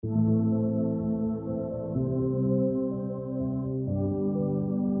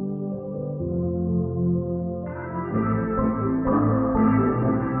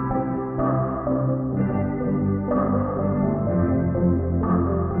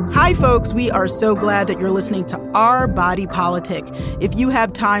Hi, folks. We are so glad that you're listening to Our Body Politic. If you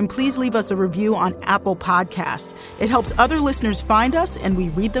have time, please leave us a review on Apple Podcast. It helps other listeners find us, and we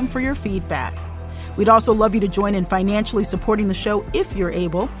read them for your feedback. We'd also love you to join in financially supporting the show if you're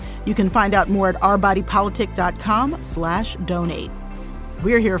able. You can find out more at ourbodypolitic.com/donate.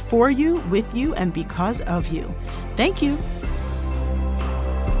 We're here for you, with you, and because of you. Thank you.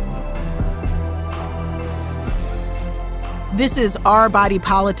 This is Our Body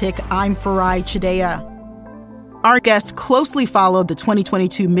Politic. I'm Farai Chideya. Our guest closely followed the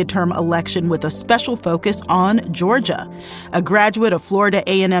 2022 midterm election with a special focus on Georgia. A graduate of Florida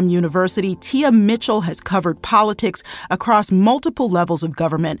A&M University, Tia Mitchell has covered politics across multiple levels of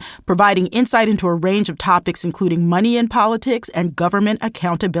government, providing insight into a range of topics including money in politics and government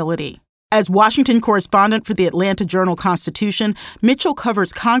accountability. As Washington correspondent for the Atlanta Journal-Constitution, Mitchell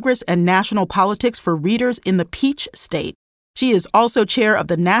covers Congress and national politics for readers in the Peach State. She is also chair of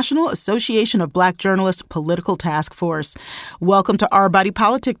the National Association of Black Journalists Political Task Force. Welcome to Our Body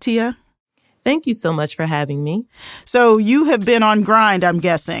Politic, Tia. Thank you so much for having me. So you have been on grind, I'm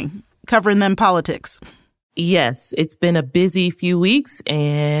guessing, covering them politics. Yes, it's been a busy few weeks,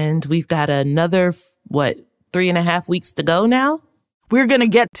 and we've got another, 3.5 weeks to go now? We're going to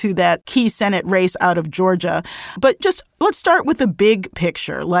get to that key Senate race out of Georgia. But just let's start with the big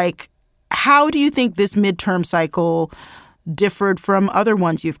picture. How do you think this midterm cycle differed from other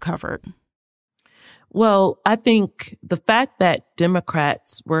ones you've covered? Well, I think the fact that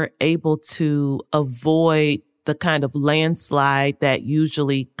Democrats were able to avoid the kind of landslide that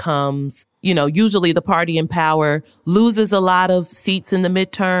usually comes, usually the party in power loses a lot of seats in the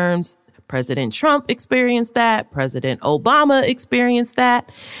midterms. President Trump experienced that. President Obama experienced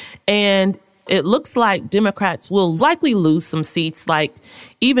that. And it looks like Democrats will likely lose some seats, like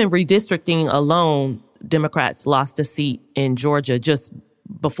even redistricting alone. Democrats lost a seat in Georgia just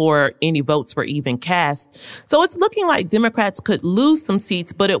before any votes were even cast. So it's looking like Democrats could lose some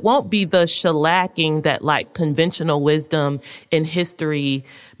seats, but it won't be the shellacking that conventional wisdom in history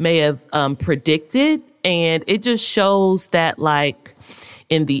may have predicted. And it just shows that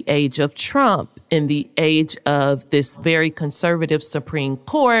in the age of Trump, in the age of this very conservative Supreme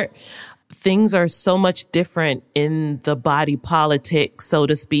Court, things are so much different in the body politic, so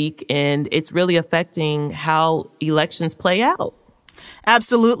to speak, and it's really affecting how elections play out.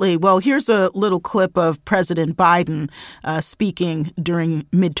 Absolutely. Well, here's a little clip of President Biden speaking during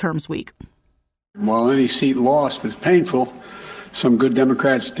midterms week. While any seat lost is painful, some good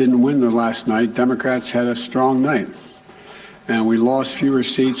Democrats didn't win the last night. Democrats had a strong night. And we lost fewer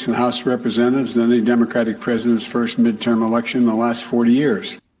seats in the House of Representatives than any Democratic president's first midterm election in the last 40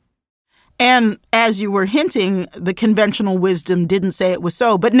 years. And as you were hinting, the conventional wisdom didn't say it was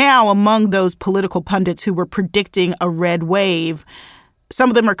so. But now among those political pundits who were predicting a red wave, some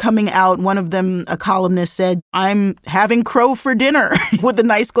of them are coming out. One of them, a columnist, said, "I'm having crow for dinner with a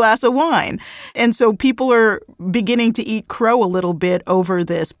nice glass of wine." And so people are beginning to eat crow a little bit over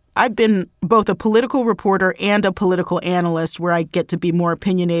this. I've been both a political reporter and a political analyst where I get to be more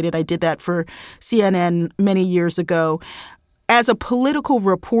opinionated. I did that for CNN many years ago. As a political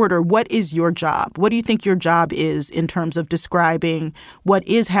reporter, what is your job? What do you think your job is in terms of describing what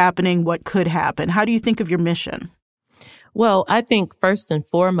is happening, what could happen? How do you think of your mission? Well, I think first and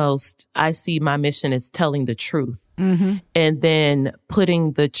foremost, I see my mission as telling the truth. Mm-hmm. And then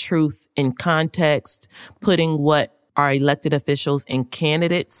putting the truth in context, putting what our elected officials and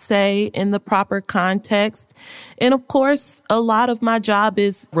candidates say in the proper context. And of course, a lot of my job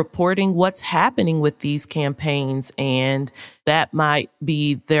is reporting what's happening with these campaigns. And that might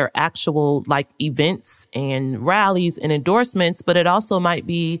be their actual events and rallies and endorsements, but it also might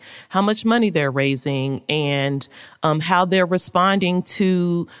be how much money they're raising and how they're responding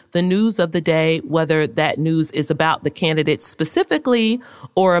to the news of the day, whether that news is about the candidates specifically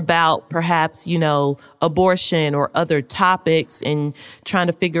or about perhaps, abortion or other topics, and trying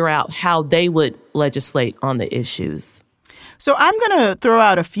to figure out how they would legislate on the issues. So I'm going to throw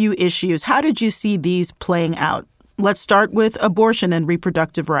out a few issues. How did you see these playing out? Let's start with abortion and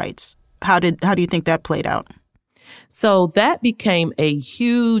reproductive rights. How do you think that played out? So that became a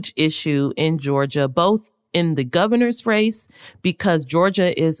huge issue in Georgia, both in the governor's race, because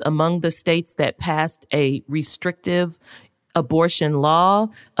Georgia is among the states that passed a restrictive abortion law,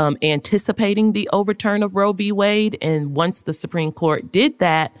 anticipating the overturn of Roe v. Wade. And once the Supreme Court did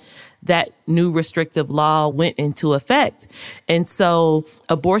that, that new restrictive law went into effect. And so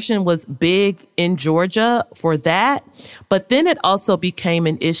abortion was big in Georgia for that. But then it also became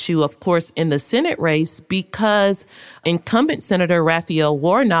an issue, of course, in the Senate race, because incumbent Senator Raphael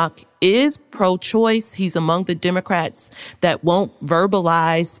Warnock is pro-choice. He's among the Democrats that won't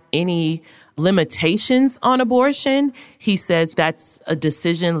verbalize any limitations on abortion. He says that's a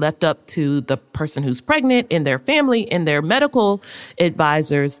decision left up to the person who's pregnant and their family and their medical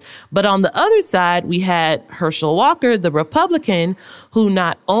advisors. But on the other side, we had Herschel Walker, the Republican, who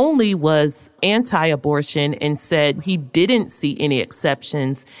not only was anti-abortion and said he didn't see any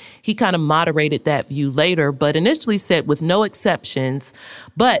exceptions. He kind of moderated that view later, but initially said with no exceptions.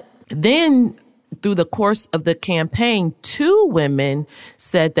 But then through the course of the campaign, 2 women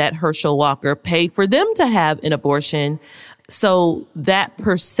said that Herschel Walker paid for them to have an abortion. So that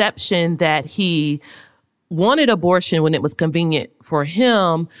perception that he wanted abortion when it was convenient for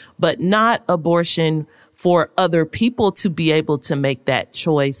him, but not abortion for other people to be able to make that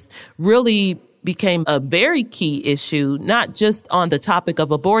choice, really became a very key issue, not just on the topic of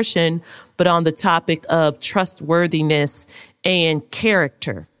abortion, but on the topic of trustworthiness and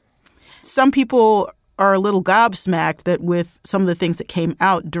character. Some people are a little gobsmacked that with some of the things that came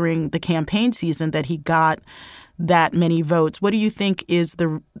out during the campaign season that he got that many votes. What do you think is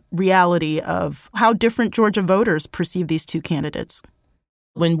the reality of how different Georgia voters perceive these 2 candidates?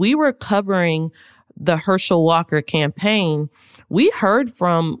 When we were covering the Herschel Walker campaign, we heard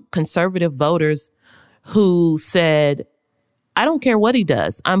from conservative voters who said, I don't care what he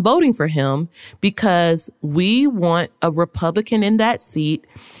does. I'm voting for him because we want a Republican in that seat,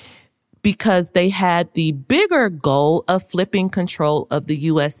 because they had the bigger goal of flipping control of the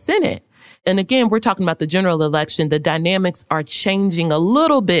U.S. Senate. And again, we're talking about the general election. The dynamics are changing a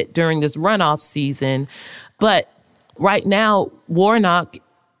little bit during this runoff season. But right now, Warnock,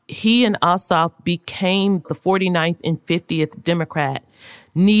 he and Ossoff became the 49th and 50th Democrat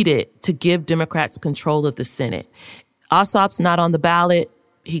needed to give Democrats control of the Senate. Ossoff's not on the ballot.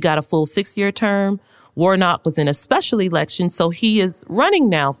 He got a full 6-year term. Warnock was in a special election, so he is running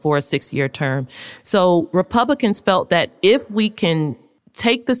now for a 6-year term. So Republicans felt that if we can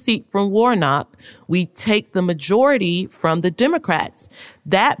take the seat from Warnock, we take the majority from the Democrats.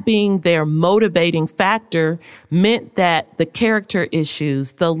 That being their motivating factor meant that the character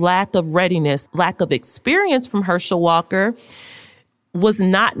issues, the lack of readiness, lack of experience from Herschel Walker was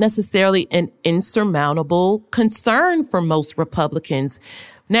not necessarily an insurmountable concern for most Republicans.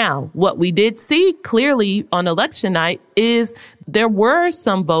 Now, what we did see clearly on election night is there were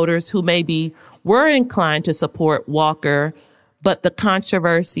some voters who maybe were inclined to support Walker, but the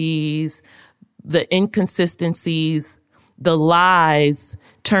controversies, the inconsistencies, the lies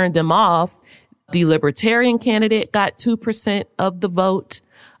turned them off. The Libertarian candidate got 2% of the vote.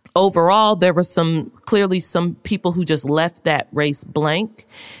 Overall, there were clearly some people who just left that race blank.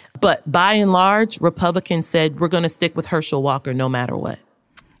 But by and large, Republicans said, we're going to stick with Herschel Walker no matter what.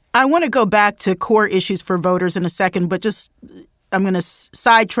 I want to go back to core issues for voters in a second, but I'm going to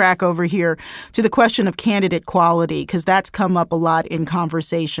sidetrack over here to the question of candidate quality, because that's come up a lot in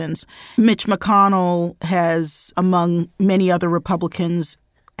conversations. Mitch McConnell has, among many other Republicans,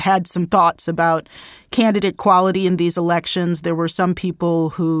 had some thoughts about candidate quality in these elections. There were some people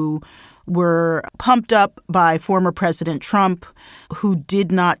who were pumped up by former President Trump who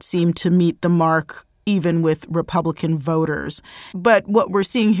did not seem to meet the mark even with Republican voters. But what we're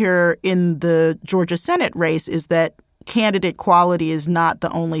seeing here in the Georgia Senate race is that candidate quality is not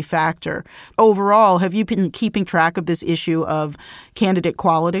the only factor. Overall, have you been keeping track of this issue of candidate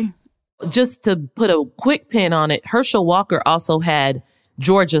quality? Just to put a quick pin on it, Herschel Walker also had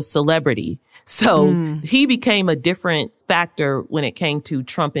Georgia celebrity. So he became a different factor when it came to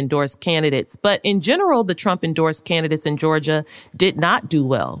Trump-endorsed candidates. But in general, the Trump-endorsed candidates in Georgia did not do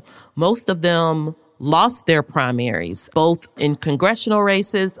well. Most of them lost their primaries, both in congressional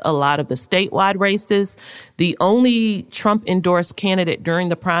races, a lot of the statewide races. The only Trump-endorsed candidate during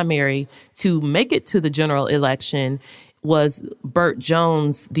the primary to make it to the general election was Burt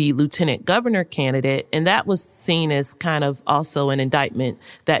Jones, the lieutenant governor candidate. And that was seen as kind of also an indictment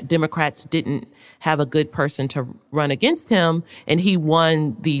that Democrats didn't have a good person to run against him. And he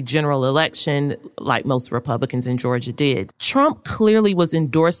won the general election like most Republicans in Georgia did. Trump clearly was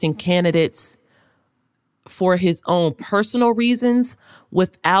endorsing candidates for his own personal reasons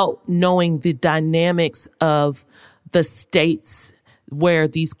without knowing the dynamics of the states where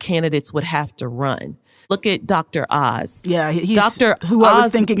these candidates would have to run. Look at Dr. Oz. Yeah, he's who I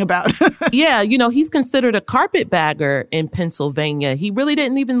was thinking about. Yeah, he's considered a carpetbagger in Pennsylvania. He really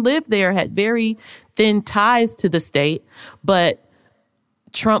didn't even live there, had very thin ties to the state, but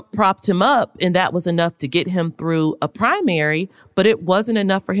Trump propped him up, and that was enough to get him through a primary, but it wasn't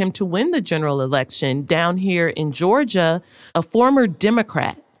enough for him to win the general election. Down here in Georgia, a former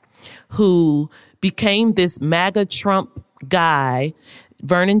Democrat who became this MAGA Trump guy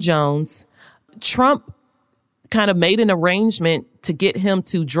Vernon Jones. Trump kind of made an arrangement to get him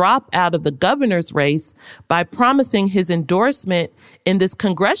to drop out of the governor's race by promising his endorsement in this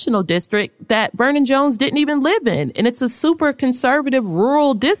congressional district that Vernon Jones didn't even live in. And it's a super conservative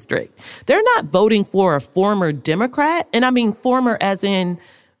rural district. They're not voting for a former Democrat. And I mean former as in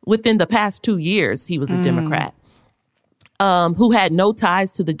within the past 2 years, he was a Democrat who had no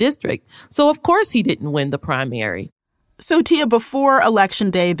ties to the district. So, of course, he didn't win the primary. So, Tia, before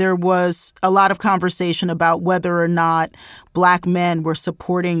Election Day, there was a lot of conversation about whether or not Black men were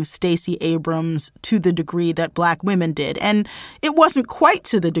supporting Stacey Abrams to the degree that Black women did. And it wasn't quite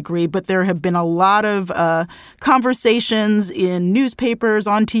to the degree, but there have been a lot of conversations in newspapers,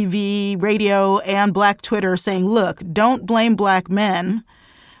 on TV, radio, and Black Twitter saying, look, don't blame Black men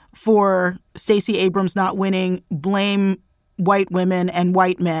for Stacey Abrams not winning. Blame white women and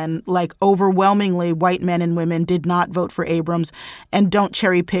white men, like overwhelmingly white men and women did not vote for Abrams, and don't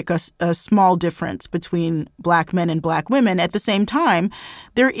cherry pick a small difference between Black men and Black women. At the same time,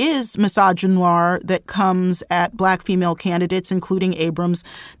 there is misogynoir that comes at Black female candidates, including Abrams,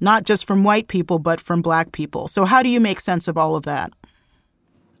 not just from white people, but from Black people. So how do you make sense of all of that?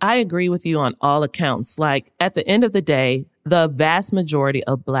 I agree with you on all accounts. Like, at the end of the day, the vast majority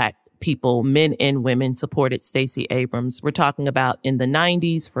of Black people, men and women, supported Stacey Abrams. We're talking about in the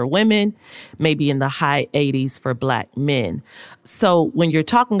 90s for women, maybe in the high 80s for Black men. So when you're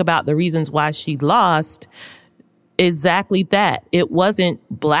talking about the reasons why she lost, exactly that. It wasn't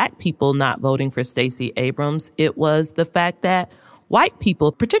Black people not voting for Stacey Abrams. It was the fact that white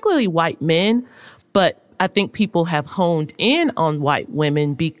people, particularly white men, but I think people have honed in on white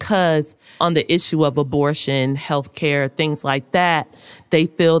women because on the issue of abortion, healthcare, things like that, they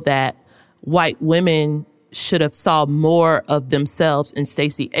feel that white women should have saw more of themselves in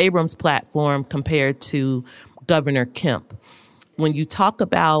Stacey Abrams' platform compared to Governor Kemp. When you talk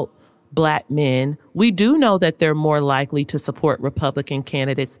about Black men, we do know that they're more likely to support Republican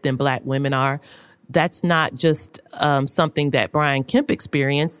candidates than Black women are. That's not just something that Brian Kemp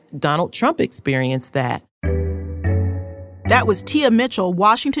experienced. Donald Trump experienced that. That was Tia Mitchell,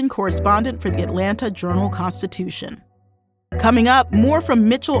 Washington correspondent for the Atlanta Journal-Constitution. Coming up, more from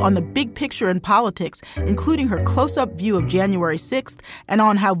Mitchell on the big picture in politics, including her close-up view of January 6th and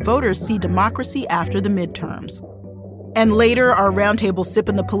on how voters see democracy after the midterms. And later, our roundtable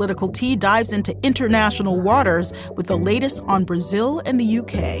Sippin' the Political Tea dives into international waters with the latest on Brazil and the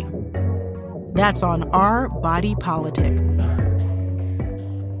UK. That's on Our Body Politic.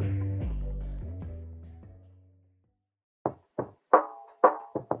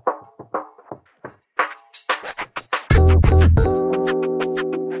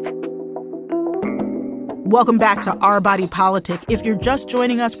 Welcome back to Our Body Politic. If you're just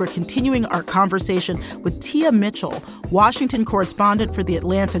joining us, we're continuing our conversation with Tia Mitchell, Washington correspondent for the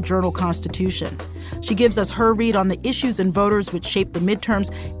Atlanta Journal-Constitution. She gives us her read on the issues and voters which shape the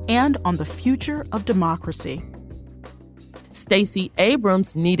midterms and on the future of democracy. Stacey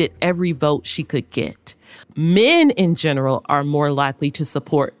Abrams needed every vote she could get. Men in general are more likely to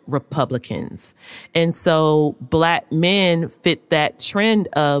support Republicans. And so Black men fit that trend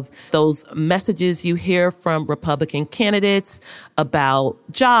of those messages you hear from Republican candidates about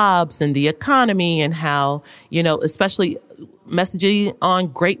jobs and the economy and how, especially messaging on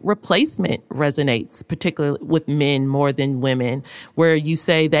great replacement resonates, particularly with men more than women, where you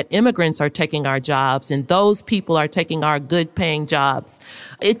say that immigrants are taking our jobs and those people are taking our good paying jobs.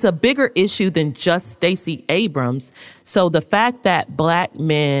 It's a bigger issue than just Stacey Abrams. So the fact that Black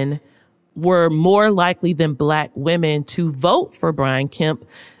men were more likely than Black women to vote for Brian Kemp,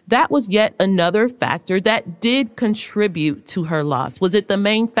 that was yet another factor that did contribute to her loss. Was it the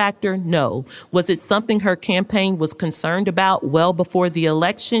main factor? No. Was it something her campaign was concerned about well before the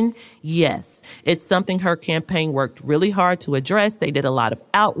election? Yes. It's something her campaign worked really hard to address. They did a lot of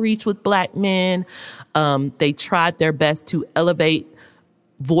outreach with Black men. They tried their best to elevate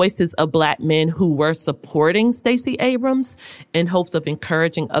voices of Black men who were supporting Stacey Abrams in hopes of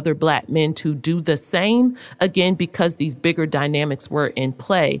encouraging other Black men to do the same, again, because these bigger dynamics were in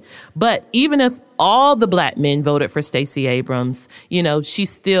play. But even if all the Black men voted for Stacey Abrams, she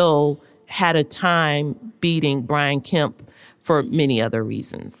still had a time beating Brian Kemp for many other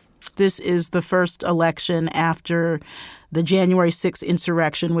reasons. This is the first election after the January 6th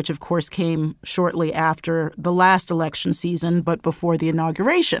insurrection, which of course came shortly after the last election season, but before the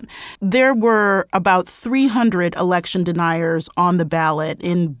inauguration. There were about 300 election deniers on the ballot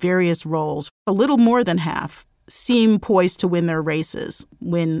in various roles. A little more than half seem poised to win their races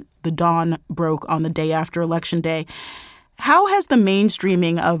when the dawn broke on the day after Election Day. How has the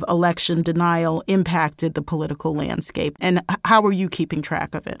mainstreaming of election denial impacted the political landscape, and how are you keeping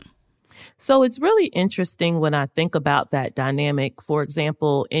track of it? So it's really interesting when I think about that dynamic. For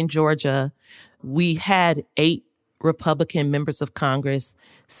example, in Georgia, we had 8 Republican members of Congress.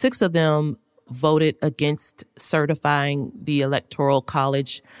 6 of them voted against certifying the Electoral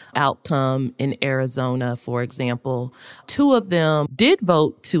College outcome in Arizona, for example. 2 of them did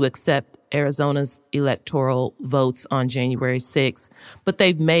vote to accept Arizona's electoral votes on January 6th, but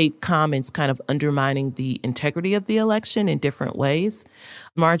they've made comments kind of undermining the integrity of the election in different ways.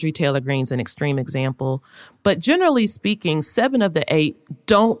 Marjorie Taylor Greene's an extreme example. But generally speaking, 7 of the 8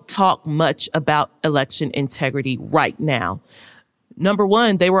 don't talk much about election integrity right now. Number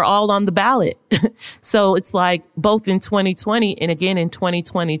one, they were all on the ballot. So it's like both in 2020 and again in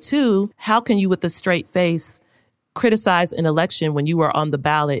 2022, how can you with a straight face criticize an election when you were on the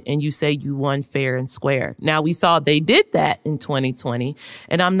ballot and you say you won fair and square? Now, we saw they did that in 2020,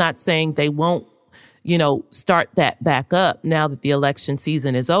 and I'm not saying they won't, start that back up now that the election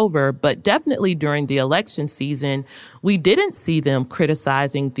season is over, but definitely during the election season, we didn't see them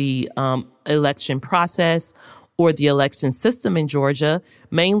criticizing the election process or the election system in Georgia,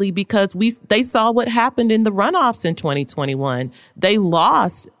 mainly because they saw what happened in the runoffs in 2021. They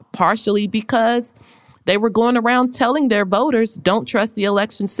lost partially because they were going around telling their voters, don't trust the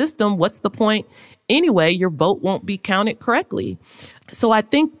election system. What's the point? Anyway, your vote won't be counted correctly. So I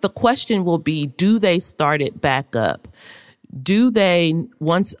think the question will be, do they start it back up? Do they,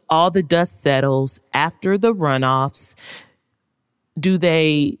 once all the dust settles after the runoffs, do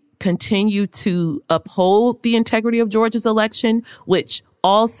they continue to uphold the integrity of Georgia's election, which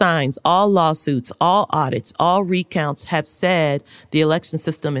all signs, all lawsuits, all audits, all recounts have said the election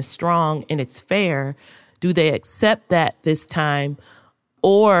system is strong and it's fair? Do they accept that this time?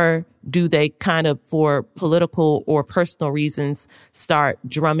 Or do they kind of, for political or personal reasons, start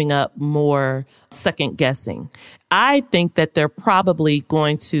drumming up more second guessing? I think that they're probably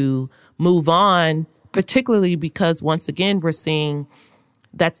going to move on, particularly because, once again, we're seeing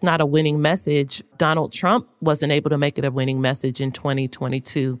that's not a winning message. Donald Trump wasn't able to make it a winning message in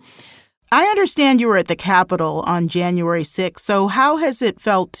 2022. I understand you were at the Capitol on January 6th. So how has it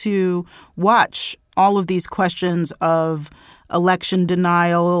felt to watch all of these questions of election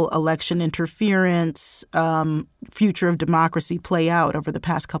denial, election interference, future of democracy play out over the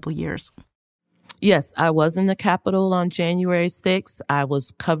past couple of years? Yes, I was in the Capitol on January 6th. I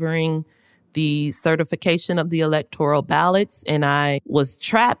was covering the certification of the electoral ballots, and I was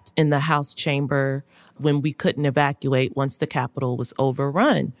trapped in the House chamber when we couldn't evacuate once the Capitol was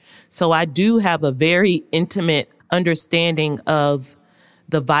overrun. So I do have a very intimate understanding of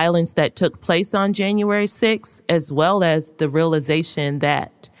the violence that took place on January 6th, as well as the realization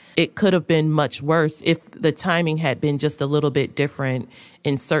that it could have been much worse if the timing had been just a little bit different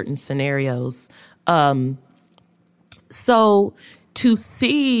in certain scenarios. So to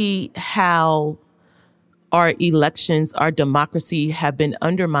see how our elections, our democracy have been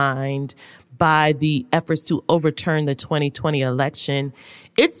undermined by the efforts to overturn the 2020 election,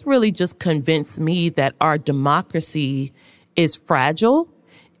 it's really just convinced me that our democracy is fragile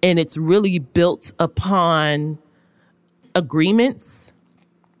and it's really built upon agreements,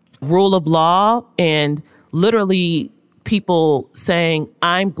 rule of law, and literally people saying,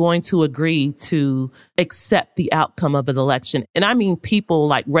 I'm going to agree to accept the outcome of an election. And I mean people,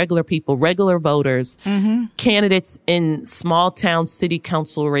 regular voters, candidates in small town city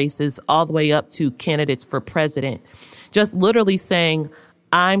council races, all the way up to candidates for president, just literally saying,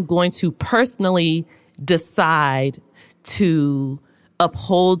 I'm going to personally decide to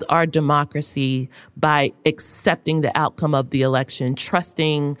uphold our democracy by accepting the outcome of the election,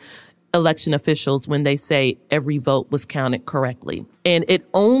 trusting election officials when they say every vote was counted correctly. And it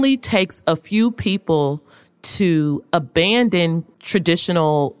only takes a few people to abandon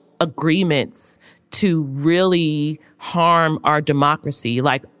traditional agreements to really harm our democracy.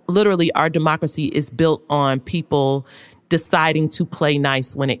 Like, literally, our democracy is built on people deciding to play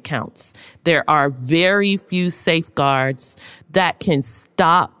nice when it counts. There are very few safeguards that can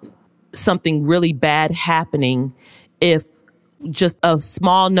stop something really bad happening if just a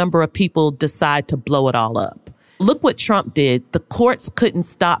small number of people decide to blow it all up. Look what Trump did. The courts couldn't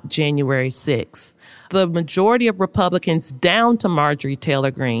stop January 6th. The majority of Republicans, down to Marjorie Taylor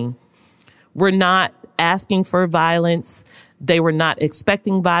Greene, were not asking for violence. They were not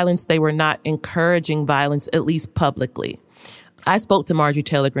expecting violence. They were not encouraging violence, at least publicly. I spoke to Marjorie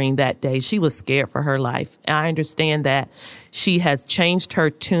Taylor Greene that day. She was scared for her life. I understand that she has changed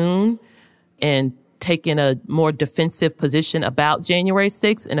her tune and taken a more defensive position about January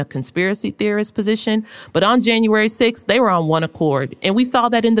 6th and a conspiracy theorist position. But on January 6th, they were on one accord. And we saw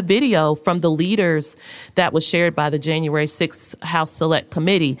that in the video from the leaders that was shared by the January 6th House Select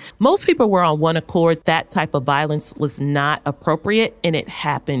Committee. Most people were on one accord. That type of violence was not appropriate, and it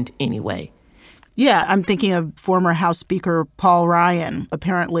happened anyway. Yeah, I'm thinking of former House Speaker Paul Ryan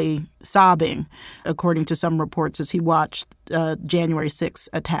apparently sobbing, according to some reports, as he watched January 6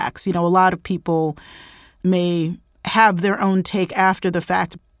 attacks. You know, a lot of people may have their own take after the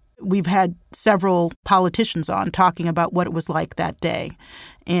fact. We've had several politicians on talking about what it was like that day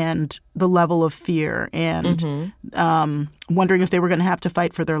and the level of fear and wondering if they were going to have to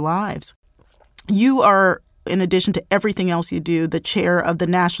fight for their lives. You are, in addition to everything else you do, the chair of the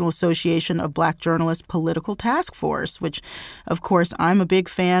National Association of Black Journalists Political Task Force, which, of course, I'm a big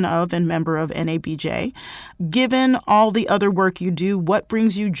fan of and member of NABJ. Given all the other work you do, what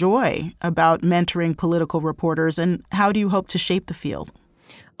brings you joy about mentoring political reporters, and how do you hope to shape the field?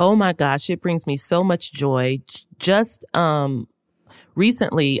 Oh, my gosh, it brings me so much joy. Just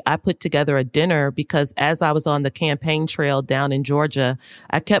recently, I put together a dinner because as I was on the campaign trail down in Georgia,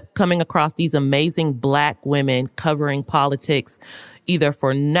 I kept coming across these amazing Black women covering politics, either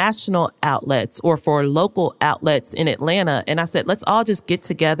for national outlets or for local outlets in Atlanta. And I said, let's all just get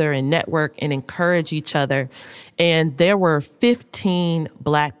together and network and encourage each other. And there were 15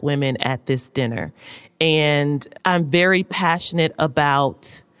 Black women at this dinner. And I'm very passionate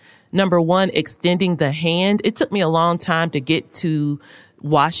about, number one, extending the hand. It took me a long time to get to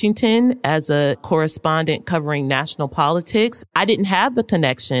Washington as a correspondent covering national politics. I didn't have the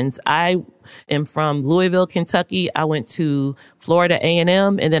connections. I am from Louisville, Kentucky. I went to Florida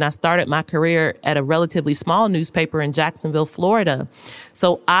A&M, and then I started my career at a relatively small newspaper in Jacksonville, Florida.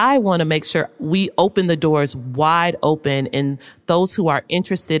 So I want to make sure we open the doors wide open, and those who are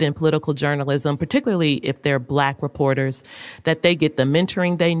interested in political journalism, particularly if they're Black reporters, that they get the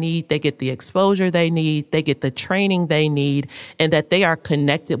mentoring they need, they get the exposure they need, they get the training they need, and that they are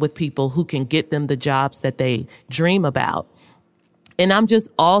connected with people who can get them the jobs that they dream about. And I'm just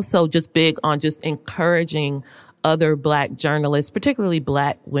also just big on just encouraging other Black journalists, particularly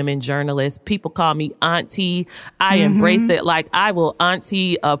Black women journalists. People call me auntie. I embrace it. Like, I will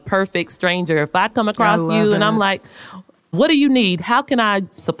auntie a perfect stranger. If I come across you and I'm like, what do you need? How can I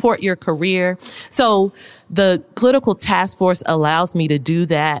support your career? So the political task force allows me to do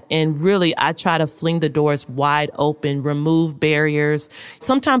that. And really, I try to fling the doors wide open, remove barriers.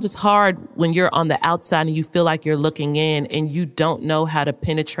 Sometimes it's hard when you're on the outside and you feel like you're looking in and you don't know how to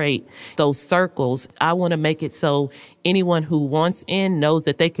penetrate those circles. I want to make it so anyone who wants in knows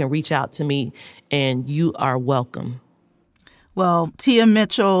that they can reach out to me and you are welcome. Well, Tia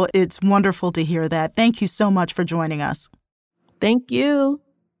Mitchell, it's wonderful to hear that. Thank you so much for joining us. Thank you.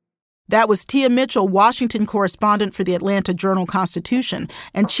 That was Tia Mitchell, Washington correspondent for the Atlanta Journal-Constitution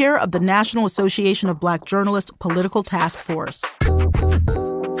and chair of the National Association of Black Journalists Political Task Force.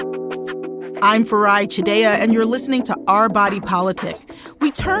 I'm Farai Chideya, and you're listening to Our Body Politic. We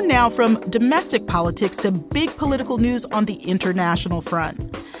turn now from domestic politics to big political news on the international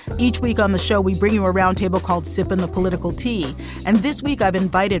front. Each week on the show, we bring you a roundtable called Sippin' the Political Tea. And this week, I've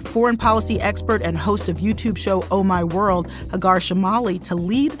invited foreign policy expert and host of YouTube show Oh My World, Hagar Shamali, to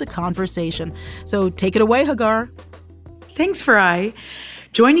lead the conversation. So take it away, Hagar. Thanks, Farai.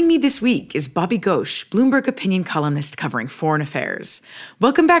 Joining me this week is Bobby Ghosh, Bloomberg opinion columnist covering foreign affairs.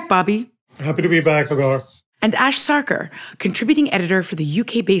 Welcome back, Bobby. Happy to be back, Hagar. And Ash Sarkar, contributing editor for the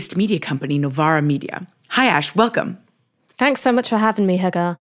UK-based media company Novara Media. Hi, Ash. Welcome. Thanks so much for having me,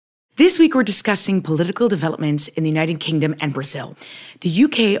 Hagar. This week, we're discussing political developments in the United Kingdom and Brazil. The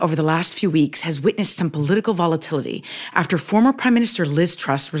UK, over the last few weeks, has witnessed some political volatility after former Prime Minister Liz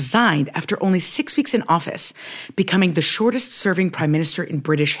Truss resigned after only 6 weeks in office, becoming the shortest-serving Prime Minister in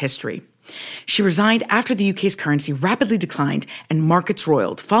British history. She resigned after the UK's currency rapidly declined and markets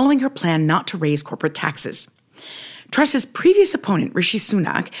roiled, following her plan not to raise corporate taxes. Truss's previous opponent, Rishi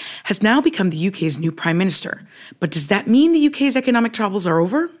Sunak, has now become the UK's new Prime Minister. But does that mean the UK's economic troubles are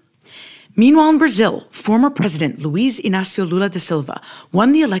over? Meanwhile, in Brazil, former President Luiz Inácio Lula da Silva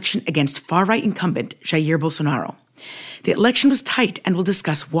won the election against far-right incumbent Jair Bolsonaro. The election was tight, and we'll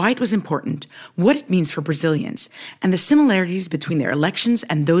discuss why it was important, what it means for Brazilians, and the similarities between their elections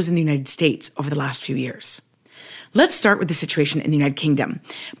and those in the United States over the last few years. Let's start with the situation in the United Kingdom.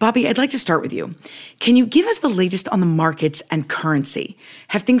 Bobby, I'd like to start with you. Can you give us the latest on the markets and currency?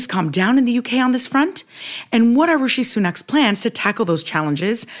 Have things calmed down in the UK on this front? And what are Rishi Sunak's plans to tackle those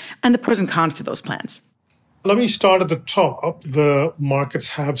challenges and the pros and cons to those plans? Let me start at the top. The markets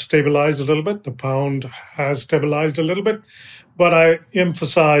have stabilized a little bit. The pound has stabilized a little bit. But I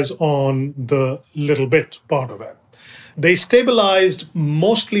emphasize on the little bit part of it. They stabilized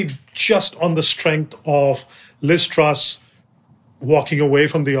mostly just on the strength of Liz Truss walking away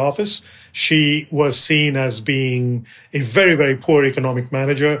from the office. She was seen as being a very, very poor economic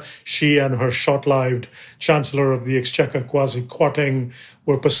manager. She and her short-lived Chancellor of the Exchequer, Kwasi Kwarteng,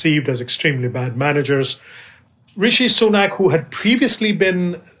 were perceived as extremely bad managers. Rishi Sunak, who had previously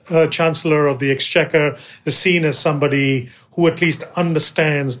been Chancellor of the Exchequer, is seen as somebody who at least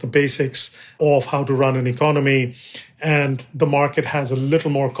understands the basics of how to run an economy, and the market has a little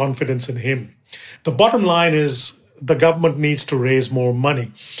more confidence in him. The bottom line is the government needs to raise more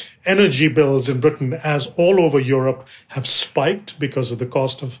money. Energy bills in Britain, as all over Europe, have spiked because of the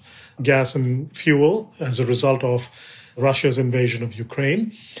cost of gas and fuel as a result of Russia's invasion of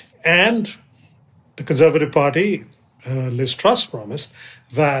Ukraine. And the Conservative Party, Liz Truss, promised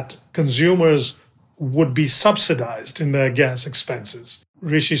that consumers would be subsidized in their gas expenses.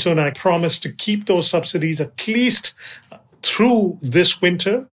 Rishi Sunak promised to keep those subsidies at least through this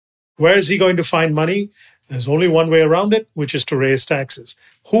winter. Where is he going to find money? There's only one way around it, which is to raise taxes.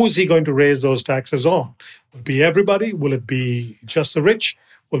 Who is he going to raise those taxes on? Will it be everybody? Will it be just the rich?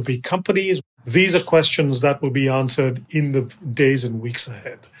 Will it be companies? These are questions that will be answered in the days and weeks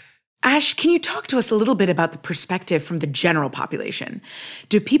ahead. Ash, can you talk to us a little bit about the perspective from the general population?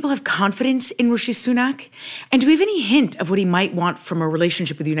 Do people have confidence in Rishi Sunak? And do we have any hint of what he might want from a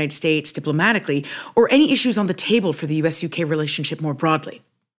relationship with the United States diplomatically, or any issues on the table for the US-UK relationship more broadly?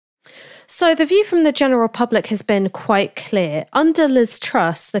 So the view from the general public has been quite clear. Under Liz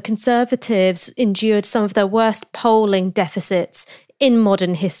Truss, the Conservatives endured some of their worst polling deficits in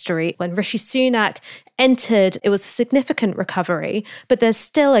modern history. When Rishi Sunak entered, it was a significant recovery, but there's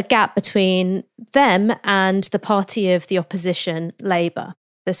still a gap between them and the party of the opposition, Labour.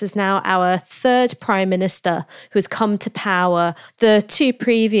 This is now our third Prime Minister who has come to power. The two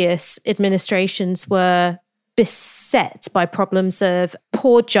previous administrations were beset by problems of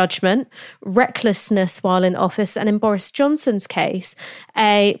poor judgment, recklessness while in office, and in Boris Johnson's case,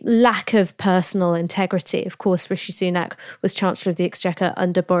 a lack of personal integrity. Of course, Rishi Sunak was Chancellor of the Exchequer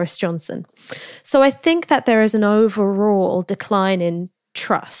under Boris Johnson. So I think that there is an overall decline in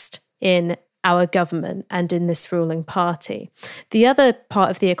trust in our government and in this ruling party. The other part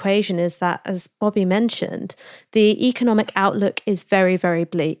of the equation is that, as Bobby mentioned, the economic outlook is very, very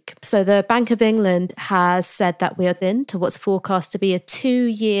bleak. So the Bank of England has said that we are into what's forecast to be a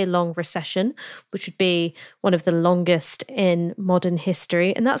 2-year-long recession, which would be one of the longest in modern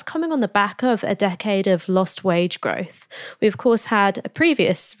history. And that's coming on the back of a decade of lost wage growth. We, of course, had a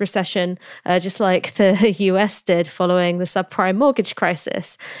previous recession, just like the US did following the subprime mortgage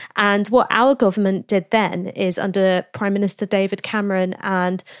crisis. And what our government did then is, under Prime Minister David Cameron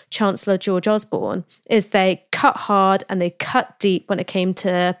and Chancellor George Osborne, is they cut hard and they cut deep when it came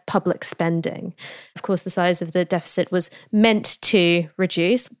to public spending. Of course, the size of the deficit was meant to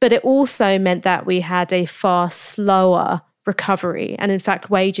reduce, but it also meant that we had a far slower recovery. And in fact,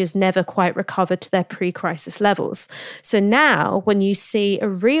 wages never quite recovered to their pre-crisis levels. So now when you see a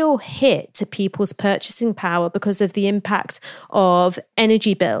real hit to people's purchasing power because of the impact of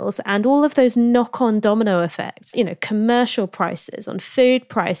energy bills and all of those knock-on domino effects, commercial prices on food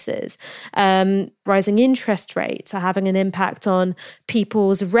prices, rising interest rates are having an impact on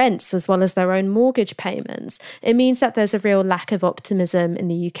people's rents as well as their own mortgage payments. It means that there's a real lack of optimism in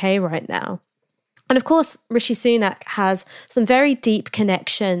the UK right now. And of course, Rishi Sunak has some very deep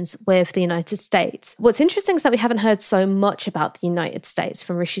connections with the United States. What's interesting is that we haven't heard so much about the United States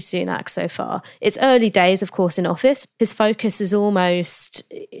from Rishi Sunak so far. It's early days, of course, in office. His focus is almost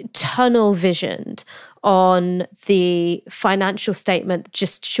tunnel visioned on the financial statement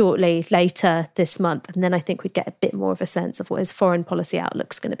just shortly later this month. And then I think we'd get a bit more of a sense of what his foreign policy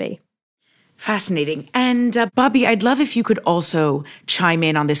outlook's going to be. Fascinating. And Bobby, I'd love if you could also chime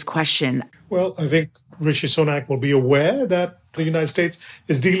in on this question. Well, I think Rishi Sunak will be aware that the United States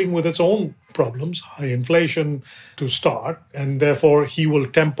is dealing with its own problems, high inflation to start, and therefore he will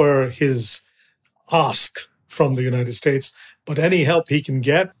temper his ask from the United States. But any help he can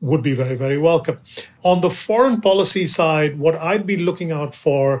get would be very, very welcome. On the foreign policy side, what I'd be looking out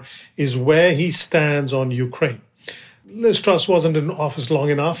for is where he stands on Ukraine. Liz Truss wasn't in office long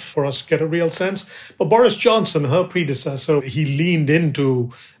enough for us to get a real sense. But Boris Johnson, her predecessor, he leaned into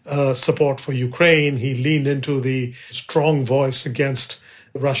support for Ukraine. He leaned into the strong voice against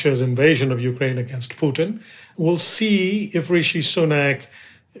Russia's invasion of Ukraine against Putin. We'll see if Rishi Sunak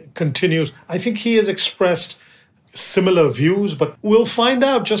continues. I think he has expressed similar views, but we'll find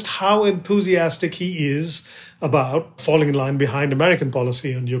out just how enthusiastic he is about falling in line behind American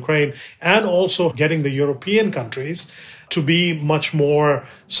policy on Ukraine and also getting the European countries to be much more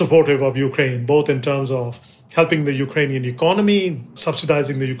supportive of Ukraine, both in terms of helping the Ukrainian economy,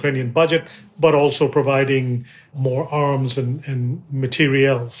 subsidizing the Ukrainian budget, but also providing more arms and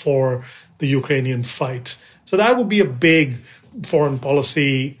material for the Ukrainian fight. So that would be a big foreign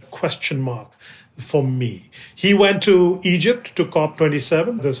policy question mark for me. He went to Egypt to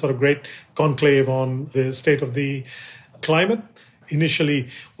COP27, the sort of great conclave on the state of the climate. Initially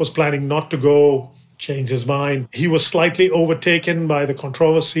was planning not to go, changed his mind. He was slightly overtaken by the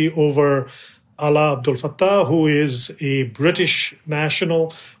controversy over Alaa Abdel Fattah, who is a British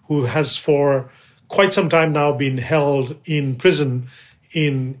national who has for quite some time now been held in prison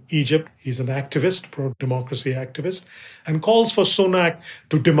in Egypt. He's an activist, pro-democracy activist, and calls for Sunak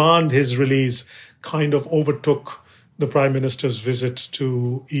to demand his release, kind of overtook the Prime Minister's visit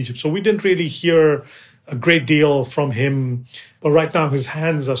to Egypt. So we didn't really hear a great deal from him. But right now his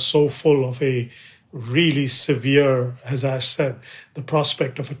hands are so full of a really severe, as Ash said, the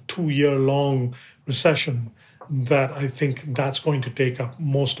prospect of a 2-year-long recession, that I think that's going to take up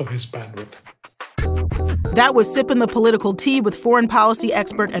most of his bandwidth. That was Sippin' the Political Tea with foreign policy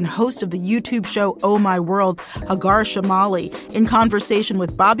expert and host of the YouTube show Oh My World, Hagar Shamali, in conversation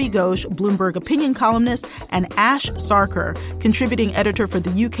with Bobby Ghosh, Bloomberg opinion columnist, and Ash Sarkar, contributing editor for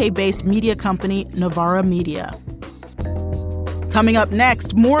the UK-based media company Novara Media. Coming up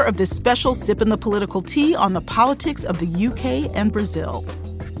next, more of this special Sippin' the Political Tea on the politics of the UK and Brazil.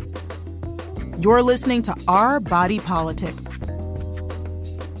 You're listening to Our Body Politic.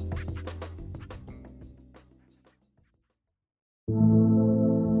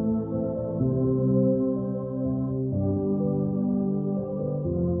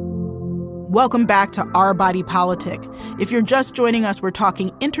 Welcome back to Our Body Politic. If you're just joining us, we're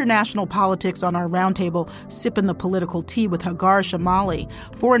talking international politics on our roundtable, Sippin' the Political Tea with Hagar Shamali,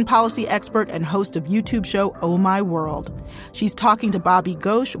 foreign policy expert and host of YouTube show Oh My World. She's talking to Bobby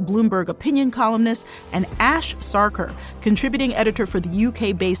Ghosh, Bloomberg opinion columnist, and Ash Sarkar, contributing editor for the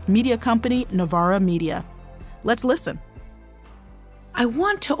UK-based media company Novara Media. Let's listen. I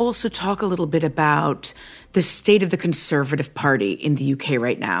want to also talk a little bit about the state of the Conservative Party in the UK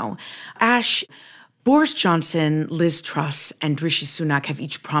right now. Ash, Boris Johnson, Liz Truss, and Rishi Sunak have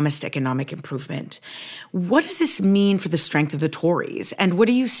each promised economic improvement. What does this mean for the strength of the Tories? And what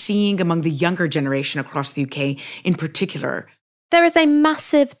are you seeing among the younger generation across the UK in particular? There is a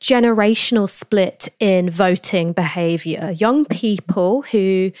massive generational split in voting behaviour. Young people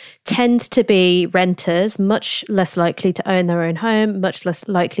who tend to be renters, much less likely to own their own home, much less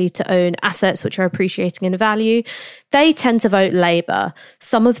likely to own assets which are appreciating in value, they tend to vote Labour.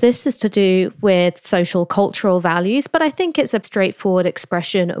 Some of this is to do with social cultural values, but I think it's a straightforward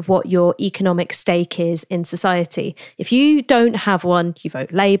expression of what your economic stake is in society. If you don't have one, you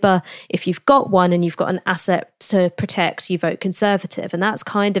vote Labour. If you've got one and you've got an asset to protect, you vote Conservative. And that's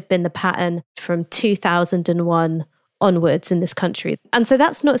kind of been the pattern from 2001 onwards in this country. And so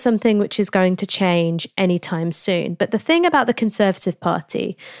that's not something which is going to change anytime soon. But the thing about the Conservative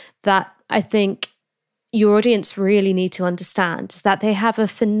Party that I think your audience really need to understand is that they have a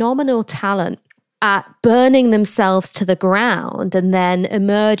phenomenal talent at burning themselves to the ground and then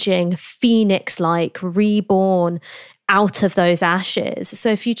emerging phoenix-like, reborn out of those ashes. So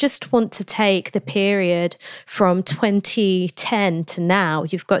if you just want to take the period from 2010 to now,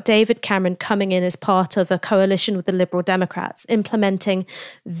 you've got David Cameron coming in as part of a coalition with the Liberal Democrats, implementing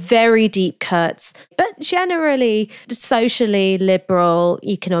very deep cuts, but generally socially liberal,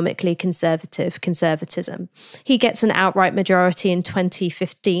 economically conservative conservatism. He gets an outright majority in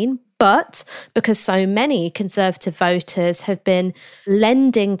 2015. But because so many Conservative voters have been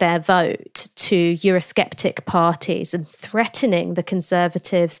lending their vote to Eurosceptic parties and threatening the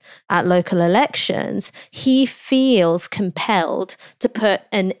Conservatives at local elections, he feels compelled to put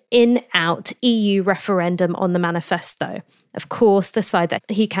an in-out EU referendum on the manifesto. Of course, the side that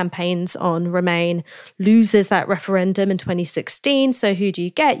he campaigns on, Remain, loses that referendum in 2016. So who do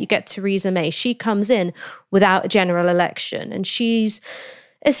you get? You get Theresa May. She comes in without a general election, and she's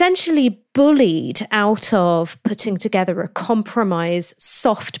essentially bullied out of putting together a compromise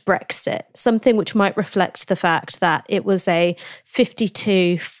soft Brexit, something which might reflect the fact that it was a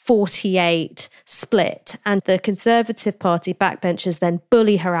 52-48 split, and the Conservative Party backbenchers then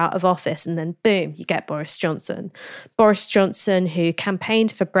bully her out of office, and then boom, you get Boris Johnson. Boris Johnson, who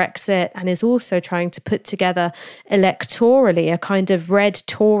campaigned for Brexit and is also trying to put together electorally a kind of red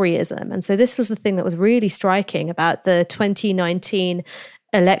Toryism. And so this was the thing that was really striking about the 2019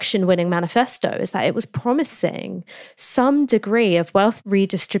 election-winning manifesto is that it was promising some degree of wealth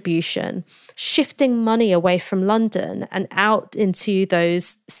redistribution, shifting money away from London and out into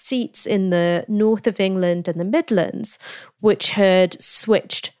those seats in the north of England and the Midlands, which had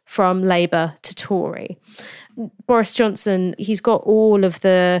switched from Labour to Tory. Boris Johnson, he's got all of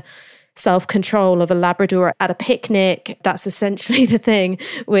the self-control of a Labrador at a picnic. That's essentially the thing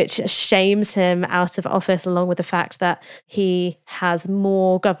which shames him out of office, along with the fact that he has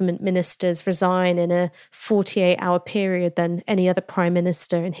more government ministers resign in a 48-hour period than any other prime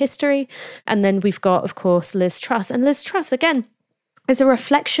minister in history. And then we've got, of course, Liz Truss. And Liz Truss, again, is a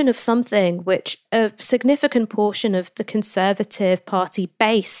reflection of something which a significant portion of the Conservative Party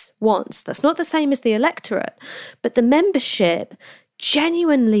base wants. That's not the same as the electorate, but the membership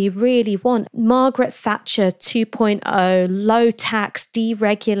genuinely really want Margaret Thatcher 2.0, low tax,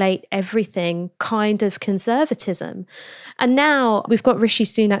 deregulate everything kind of conservatism. And now we've got Rishi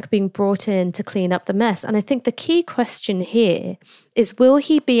Sunak being brought in to clean up the mess. And I think the key question here is, will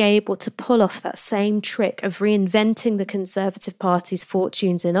he be able to pull off that same trick of reinventing the Conservative Party's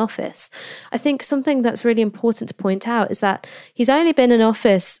fortunes in office? I think something that's really important to point out is that he's only been in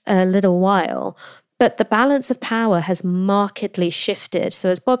office a little while, but the balance of power has markedly shifted.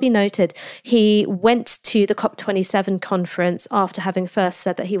 So as Bobby noted, he went to the COP27 conference after having first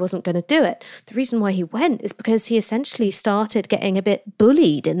said that he wasn't going to do it. The reason why he went is because he essentially started getting a bit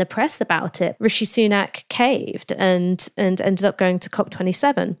bullied in the press about it. Rishi Sunak caved and ended up going to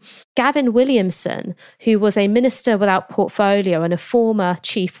COP27. Gavin Williamson, who was a minister without portfolio and a former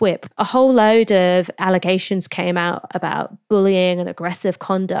chief whip, a whole load of allegations came out about bullying and aggressive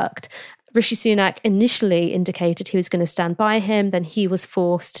conduct. Rishi Sunak initially indicated he was going to stand by him, then he was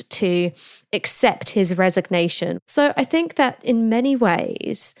forced to accept his resignation. So I think that in many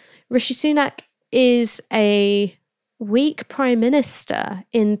ways, Rishi Sunak is a weak prime minister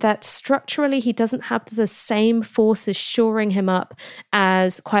in that structurally he doesn't have the same forces shoring him up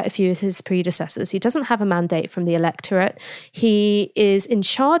as quite a few of his predecessors. He doesn't have a mandate from the electorate. He is in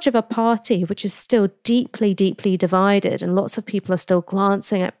charge of a party which is still deeply, deeply divided, and lots of people are still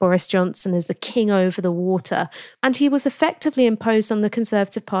glancing at Boris Johnson as the king over the water. And he was effectively imposed on the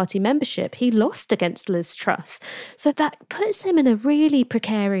Conservative Party membership. He lost against Liz Truss. So that puts him in a really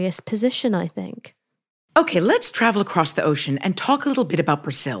precarious position, I think. Okay, let's travel across the ocean and talk a little bit about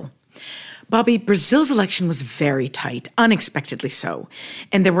Brazil. Bobby, Brazil's election was very tight, unexpectedly so.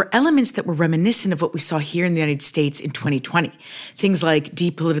 And there were elements that were reminiscent of what we saw here in the United States in 2020. Things like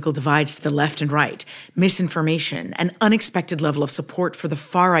deep political divides to the left and right, misinformation, an unexpected level of support for the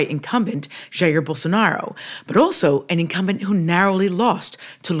far-right incumbent, Jair Bolsonaro, but also an incumbent who narrowly lost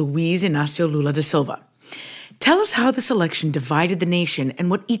to Luiz Inácio Lula da Silva. Tell us how this election divided the nation and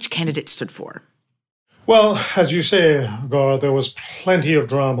what each candidate stood for. Well, as you say, Gaur, there was plenty of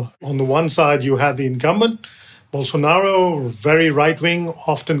drama. On the one side, you had the incumbent, Bolsonaro, very right-wing,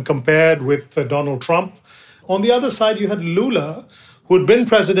 often compared with Donald Trump. On the other side, you had Lula, who had been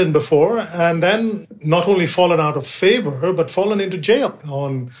president before and then not only fallen out of favor, but fallen into jail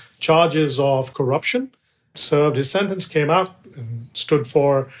on charges of corruption. Served his sentence, came out and stood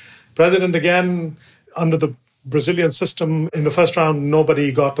for president again. Under the Brazilian system, in the first round,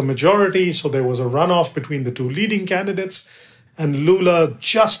 nobody got the majority, so there was a runoff between the two leading candidates, and Lula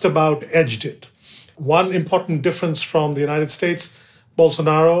just about edged it. One important difference from the United States,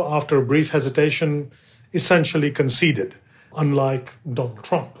 Bolsonaro, after a brief hesitation, essentially conceded, unlike Donald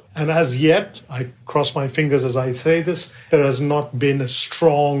Trump. And as yet, I cross my fingers as I say this, there has not been a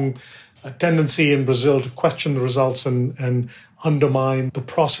strong tendency in Brazil to question the results and undermine the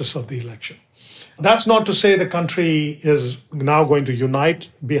process of the election. That's not to say the country is now going to unite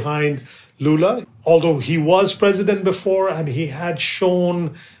behind Lula, although he was president before and he had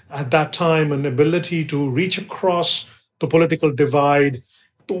shown at that time an ability to reach across the political divide.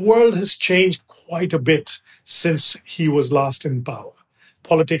 The world has changed quite a bit since he was last in power.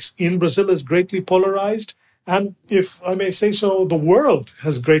 Politics in Brazil is greatly polarized, and if I may say so, the world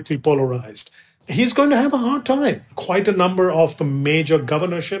has greatly polarized. He's going to have a hard time. Quite a number of the major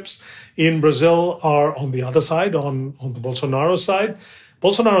governorships in Brazil are on the other side, on the Bolsonaro side.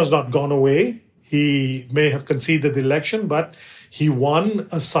 Bolsonaro has not gone away. He may have conceded the election, but he won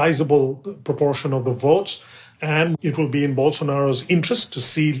a sizable proportion of the votes. And it will be in Bolsonaro's interest to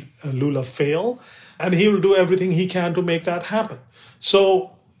see Lula fail. And he will do everything he can to make that happen.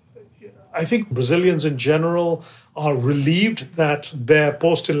 So I think Brazilians in general are relieved that their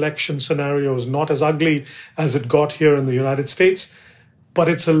post-election scenario is not as ugly as it got here in the United States, but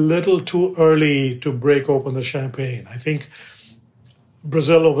it's a little too early to break open the champagne. I think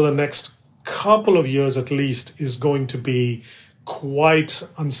Brazil over the next couple of years at least is going to be quite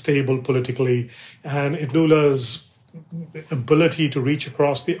unstable politically, and Lula's ability to reach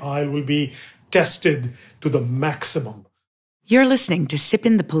across the aisle will be tested to the maximum. You're listening to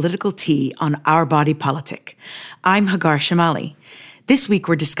Sippin' the Political Tea on Our Body Politic. I'm Hagar Shamali. This week,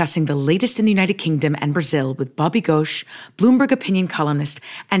 we're discussing the latest in the United Kingdom and Brazil with Bobby Ghosh, Bloomberg opinion columnist,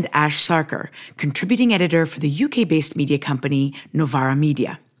 and Ash Sarkar, contributing editor for the UK-based media company Novara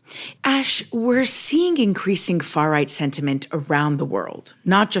Media. Ash, we're seeing increasing far-right sentiment around the world,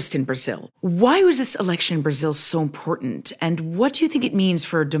 not just in Brazil. Why was this election in Brazil so important? And what do you think it means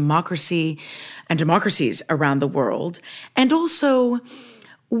for democracy and democracies around the world? And also,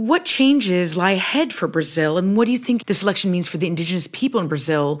 what changes lie ahead for Brazil? And what do you think this election means for the indigenous people in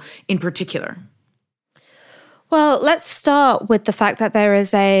Brazil in particular? Well, let's start with the fact that there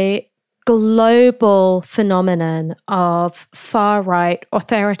is a global phenomenon of far-right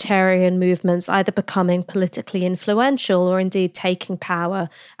authoritarian movements either becoming politically influential or indeed taking power,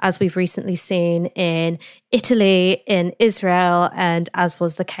 as we've recently seen in Italy, in Israel, and as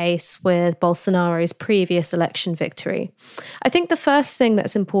was the case with Bolsonaro's previous election victory. I think the first thing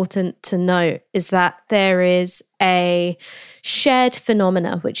that's important to note is that there is a shared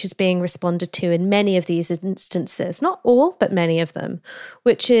phenomena which is being responded to in many of these instances, not all, but many of them,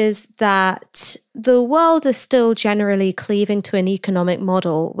 which is that the world is still generally cleaving to an economic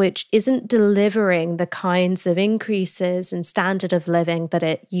model which isn't delivering the kinds of increases in standard of living that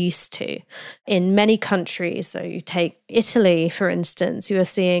it used to. In many countries, so you take Italy, for instance, you are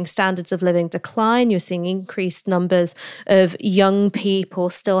seeing standards of living decline, you're seeing increased numbers of young people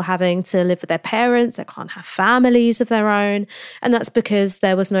still having to live with their parents, they can't have families of their own, and that's because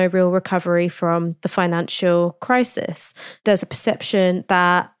there was no real recovery from the financial crisis. There's a perception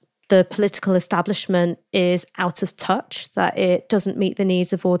that the political establishment is out of touch, that it doesn't meet the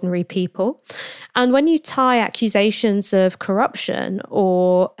needs of ordinary people. And when you tie accusations of corruption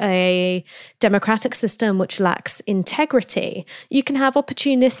or a democratic system which lacks integrity, you can have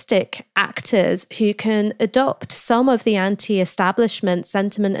opportunistic actors who can adopt some of the anti-establishment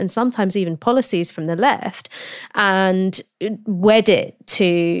sentiment and sometimes even policies from the left and wed it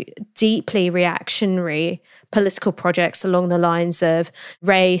to deeply reactionary political projects along the lines of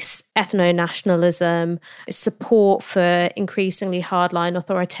race, ethno-nationalism, support for increasingly hardline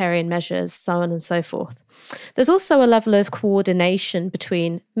authoritarian measures, so on and so forth. There's also a level of coordination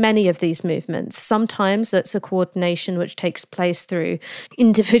between many of these movements. Sometimes it's a coordination which takes place through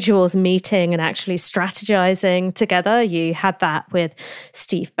individuals meeting and actually strategizing together. You had that with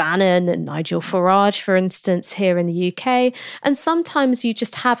Steve Bannon and Nigel Farage, for instance, here in the UK. And sometimes you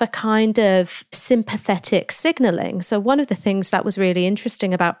just have a kind of sympathetic signaling. So one of the things that was really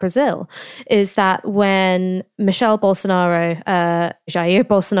interesting about Brazil is that when Michelle Bolsonaro, Jair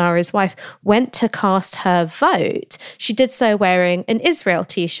Bolsonaro's wife, went to cast her vote, she did so wearing an Israel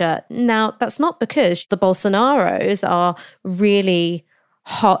t-shirt. Now, that's not because the Bolsonaros are really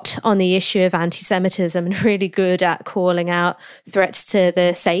hot on the issue of anti-Semitism and really good at calling out threats to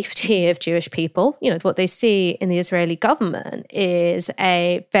the safety of Jewish people. You know, what they see in the Israeli government is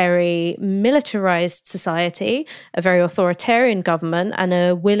a very militarized society, a very authoritarian government, and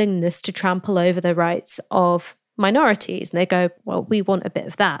a willingness to trample over the rights of minorities. And they go, well, we want a bit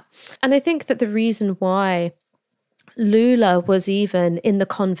of that. And I think that the reason why Lula was even in the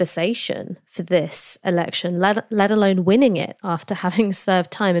conversation for this election, let alone winning it after having served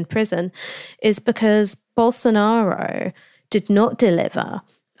time in prison, is because Bolsonaro did not deliver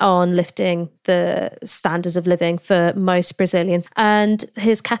on lifting the standards of living for most Brazilians, and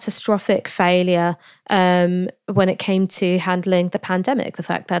his catastrophic failure when it came to handling the pandemic, the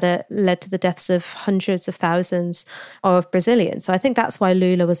fact that it led to the deaths of hundreds of thousands of Brazilians. So I think that's why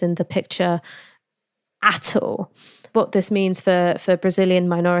Lula was in the picture at all. What this means for Brazilian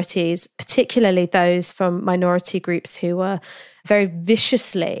minorities, particularly those from minority groups who were very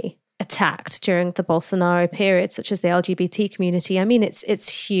viciously attacked during the Bolsonaro period, such as the LGBT community. I mean, it's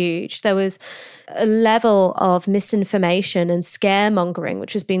huge. There was a level of misinformation and scaremongering,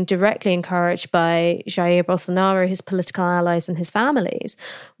 which was being directly encouraged by Jair Bolsonaro, his political allies and his families,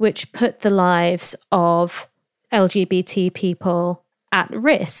 which put the lives of LGBT people at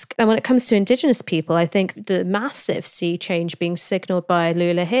risk. And when it comes to indigenous people, I think the massive sea change being signaled by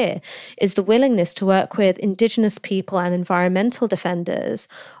Lula here is the willingness to work with indigenous people and environmental defenders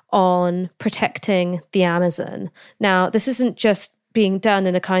on protecting the Amazon. Now, this isn't just being done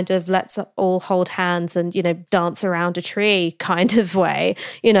in a kind of let's all hold hands and, you know, dance around a tree kind of way.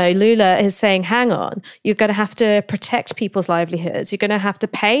 You know, Lula is saying, hang on, you're going to have to protect people's livelihoods. You're going to have to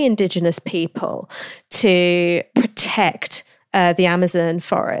pay indigenous people to protect the Amazon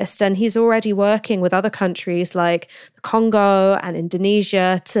forest. And he's already working with other countries like the Congo and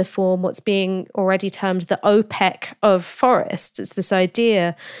Indonesia to form what's being already termed the OPEC of forests. It's this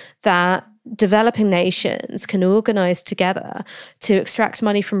idea that developing nations can organize together to extract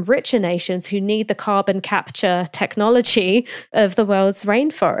money from richer nations who need the carbon capture technology of the world's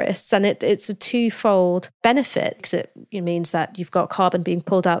rainforests. And it's a twofold benefit, because it means that you've got carbon being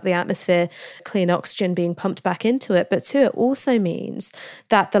pulled out of the atmosphere, clean oxygen being pumped back into it. But two, it also means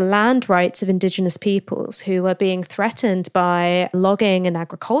that the land rights of indigenous peoples who are being threatened by logging and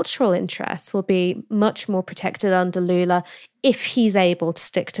agricultural interests will be much more protected under Lula if he's able to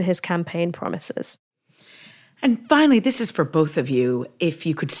stick to his campaign promises. And finally, this is for both of you. If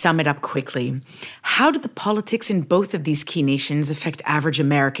you could sum it up quickly, how did the politics in both of these key nations affect average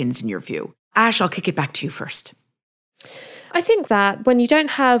Americans in your view? Ash, I'll kick it back to you first. I think that when you don't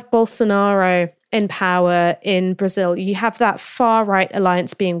have Bolsonaro in power in Brazil, you have that far-right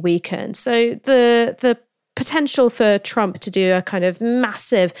alliance being weakened. So the potential for Trump to do a kind of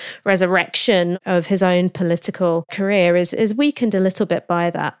massive resurrection of his own political career is weakened a little bit by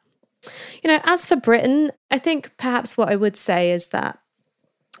that. As for Britain, I think perhaps what I would say is that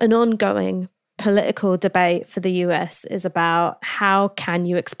an ongoing political debate for the US is about how can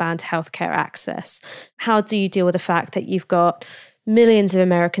you expand healthcare access? How do you deal with the fact that you've got millions of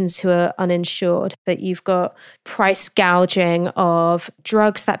Americans who are uninsured, that you've got price gouging of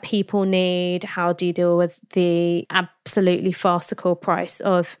drugs that people need? How do you deal with the absolutely farcical price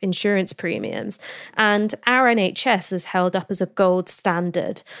of insurance premiums? And our NHS is held up as a gold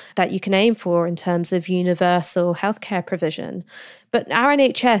standard that you can aim for in terms of universal healthcare provision. But our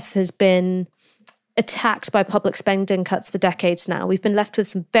NHS has been attacked by public spending cuts for decades now. We've been left with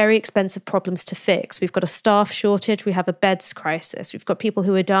some very expensive problems to fix. We've got a staff shortage. We have a beds crisis. We've got people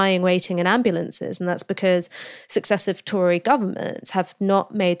who are dying waiting in ambulances. And that's because successive Tory governments have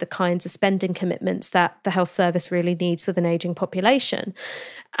not made the kinds of spending commitments that the health service really needs with an aging population.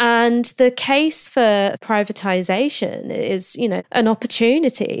 And the case for privatization is, an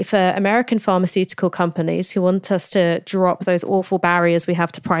opportunity for American pharmaceutical companies who want us to drop those awful barriers we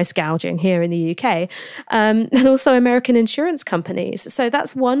have to price gouging here in the UK, and also American insurance companies. So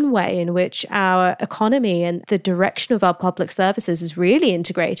that's one way in which our economy and the direction of our public services is really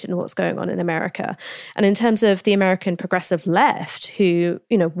integrated in what's going on in America. And in terms of the American progressive left, who,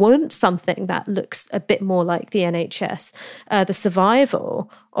 want something that looks a bit more like the NHS, the survival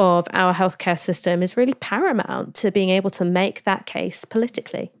of our healthcare system is really paramount to being able to make that case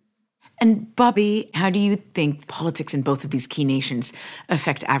politically. And Bobby, how do you think politics in both of these key nations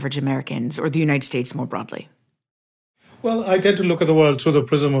affect average Americans or the United States more broadly? Well, I tend to look at the world through the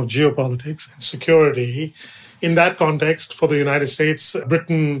prism of geopolitics and security. In that context, for the United States,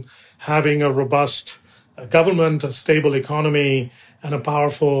 Britain having a robust government, a stable economy, and a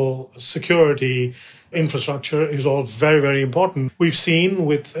powerful security infrastructure is all very, very important. We've seen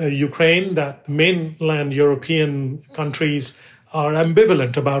with Ukraine that mainland European countries are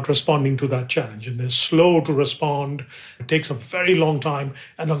ambivalent about responding to that challenge, and they're slow to respond. It takes a very long time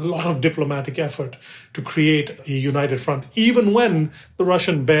and a lot of diplomatic effort to create a united front, even when the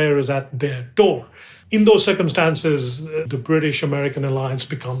Russian bear is at their door. In those circumstances, the British-American alliance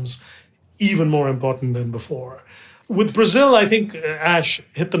becomes even more important than before. With Brazil, I think Ash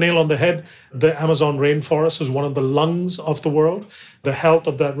hit the nail on the head. The Amazon rainforest is one of the lungs of the world. The health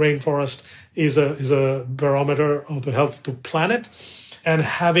of that rainforest is a barometer of the health of the planet. And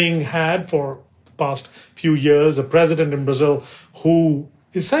having had for the past few years a president in Brazil who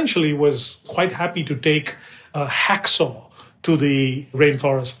essentially was quite happy to take a hacksaw to the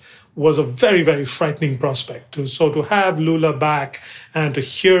rainforest was a very, very frightening prospect. So to have Lula back and to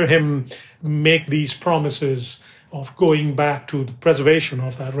hear him make these promises of going back to the preservation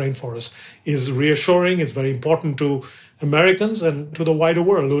of that rainforest is reassuring. It's very important to Americans and to the wider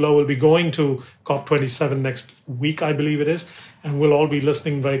world. Lula will be going to COP27 next week, I believe it is, and we'll all be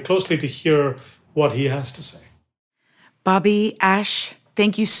listening very closely to hear what he has to say. Bobby, Ash,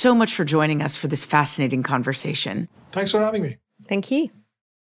 thank you so much for joining us for this fascinating conversation. Thanks for having me. Thank you.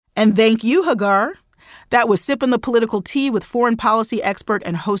 And thank you, Hagar. That was Sipping the Political Tea with foreign policy expert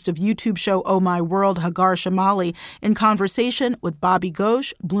and host of YouTube show Oh My World, Hagar Shamali, in conversation with Bobby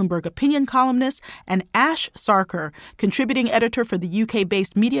Ghosh, Bloomberg opinion columnist, and Ash Sarkar, contributing editor for the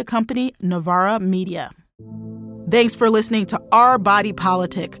UK-based media company Novara Media. Thanks for listening to Our Body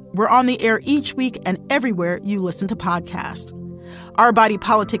Politic. We're on the air each week and everywhere you listen to podcasts. Our Body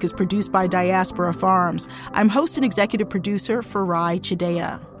Politic is produced by Diaspora Farms. I'm host and executive producer Farai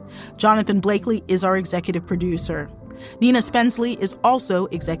Chideya. Jonathan Blakely is our executive producer. Nina Spensley is also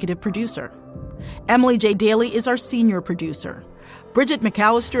executive producer. Emily J. Daly is our senior producer. Bridget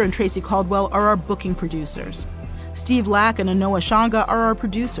McAllister and Tracy Caldwell are our booking producers. Steve Lack and Anoa Shanga are our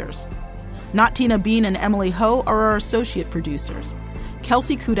producers. Natina Bean and Emily Ho are our associate producers.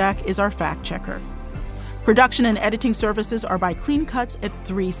 Kelsey Kudak is our fact checker. Production and editing services are by Clean Cuts at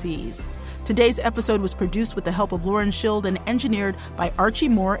 3Cs. Today's episode was produced with the help of Lauren Schild and engineered by Archie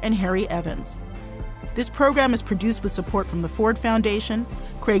Moore and Harry Evans. This program is produced with support from the Ford Foundation,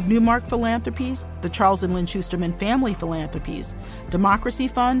 Craig Newmark Philanthropies, the Charles and Lynn Schusterman Family Philanthropies, Democracy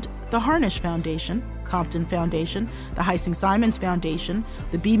Fund, the Harnish Foundation, Compton Foundation, the Heising Simons Foundation,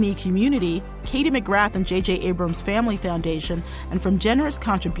 the Be Me Community, Katie McGrath and J.J. Abrams Family Foundation, and from generous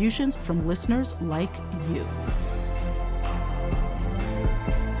contributions from listeners like you.